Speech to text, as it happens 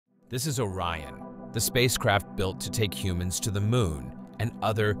This is Orion, the spacecraft built to take humans to the moon and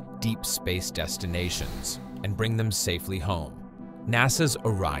other deep space destinations and bring them safely home. NASA's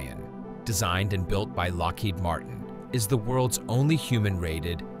Orion, designed and built by Lockheed Martin, is the world's only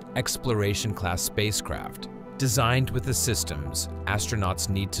human-rated exploration-class spacecraft, designed with the systems astronauts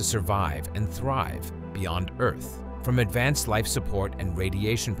need to survive and thrive beyond Earth. From advanced life support and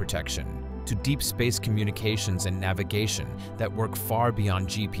radiation protection to deep space communications and navigation that work far beyond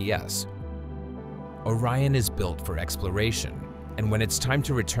GPS, Orion is built for exploration, and when it's time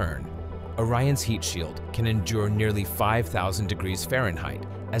to return, Orion's heat shield can endure nearly 5,000 degrees Fahrenheit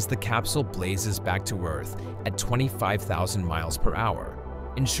as the capsule blazes back to Earth at 25,000 miles per hour,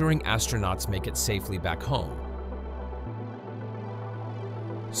 ensuring astronauts make it safely back home.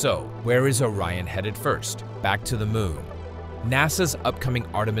 So, where is Orion headed first? Back to the moon. NASA's upcoming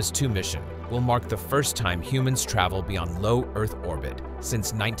Artemis 2 mission will mark the first time humans travel beyond low Earth orbit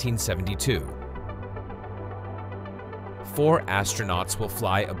since 1972. 4 astronauts will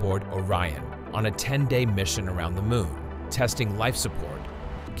fly aboard Orion on a 10-day mission around the moon, testing life support,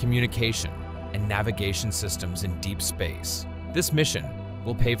 communication, and navigation systems in deep space. This mission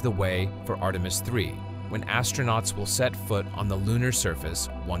will pave the way for Artemis 3, when astronauts will set foot on the lunar surface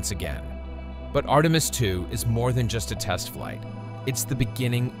once again. But Artemis 2 is more than just a test flight. It's the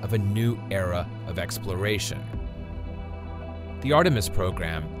beginning of a new era of exploration. The Artemis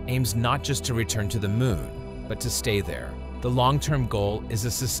program aims not just to return to the moon, but to stay there. The long-term goal is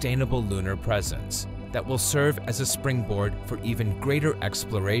a sustainable lunar presence that will serve as a springboard for even greater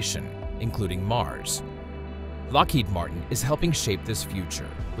exploration, including Mars. Lockheed Martin is helping shape this future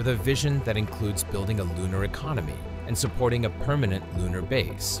with a vision that includes building a lunar economy and supporting a permanent lunar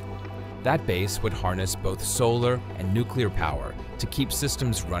base. That base would harness both solar and nuclear power to keep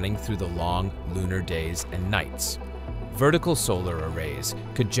systems running through the long lunar days and nights. Vertical solar arrays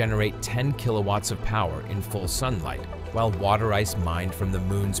could generate 10 kilowatts of power in full sunlight, while water ice mined from the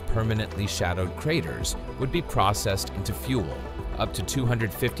moon's permanently shadowed craters would be processed into fuel, up to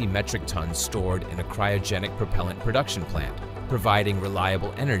 250 metric tons stored in a cryogenic propellant production plant, providing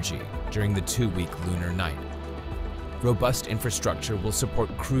reliable energy during the 2-week lunar night. Robust infrastructure will support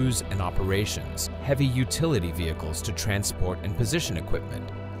crews and operations, heavy utility vehicles to transport and position equipment,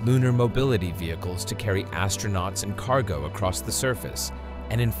 lunar mobility vehicles to carry astronauts and cargo across the surface,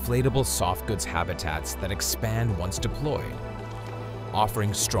 and inflatable soft goods habitats that expand once deployed,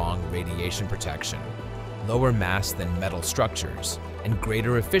 offering strong radiation protection, lower mass than metal structures, and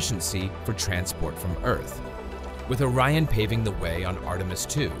greater efficiency for transport from Earth. With Orion paving the way on Artemis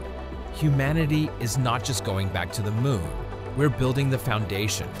 2, humanity is not just going back to the moon, we're building the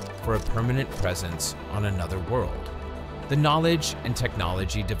foundation for a permanent presence on another world. The knowledge and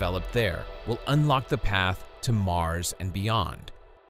technology developed there will unlock the path to Mars and beyond.